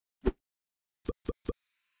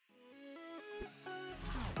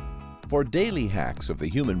For daily hacks of the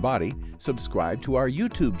human body, subscribe to our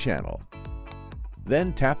YouTube channel.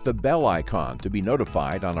 Then tap the bell icon to be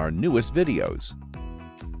notified on our newest videos.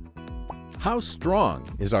 How strong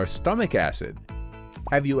is our stomach acid?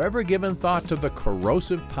 Have you ever given thought to the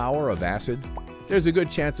corrosive power of acid? There's a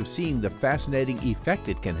good chance of seeing the fascinating effect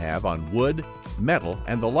it can have on wood, metal,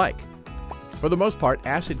 and the like. For the most part,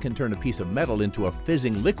 acid can turn a piece of metal into a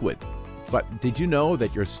fizzing liquid. But did you know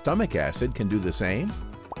that your stomach acid can do the same?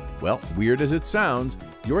 Well, weird as it sounds,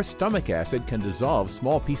 your stomach acid can dissolve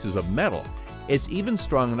small pieces of metal. It's even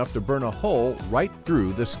strong enough to burn a hole right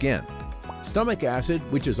through the skin. Stomach acid,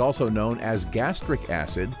 which is also known as gastric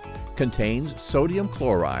acid, contains sodium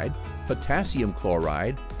chloride, potassium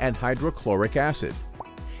chloride, and hydrochloric acid.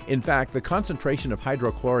 In fact, the concentration of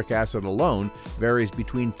hydrochloric acid alone varies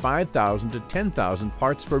between 5,000 to 10,000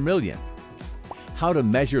 parts per million. How to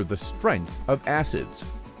measure the strength of acids?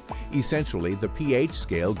 Essentially, the pH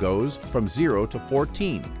scale goes from 0 to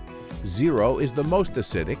 14. 0 is the most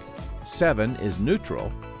acidic, 7 is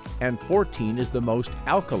neutral, and 14 is the most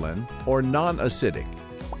alkaline or non-acidic.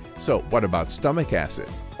 So what about stomach acid?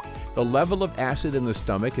 The level of acid in the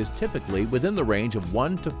stomach is typically within the range of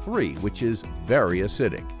 1 to 3, which is very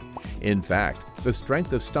acidic. In fact, the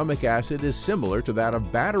strength of stomach acid is similar to that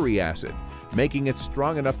of battery acid, making it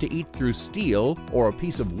strong enough to eat through steel or a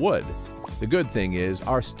piece of wood. The good thing is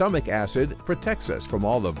our stomach acid protects us from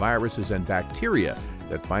all the viruses and bacteria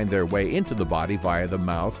that find their way into the body via the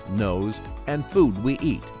mouth, nose, and food we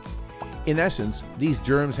eat. In essence, these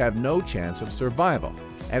germs have no chance of survival,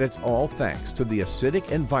 and it's all thanks to the acidic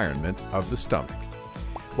environment of the stomach.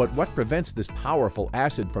 But what prevents this powerful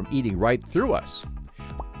acid from eating right through us?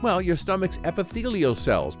 Well, your stomach's epithelial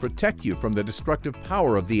cells protect you from the destructive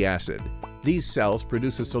power of the acid. These cells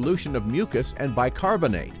produce a solution of mucus and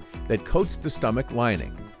bicarbonate that coats the stomach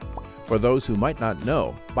lining. For those who might not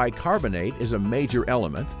know, bicarbonate is a major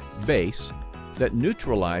element, base, that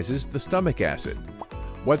neutralizes the stomach acid.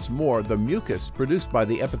 What's more, the mucus produced by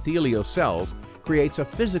the epithelial cells creates a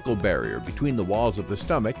physical barrier between the walls of the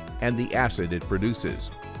stomach and the acid it produces.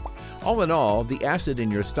 All in all, the acid in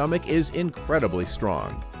your stomach is incredibly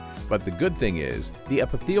strong. But the good thing is, the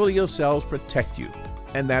epithelial cells protect you,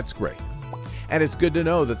 and that's great. And it's good to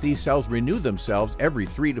know that these cells renew themselves every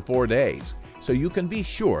 3 to 4 days, so you can be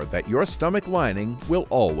sure that your stomach lining will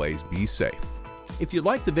always be safe. If you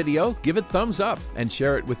liked the video, give it thumbs up and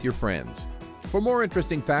share it with your friends. For more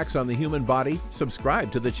interesting facts on the human body, subscribe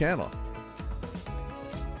to the channel.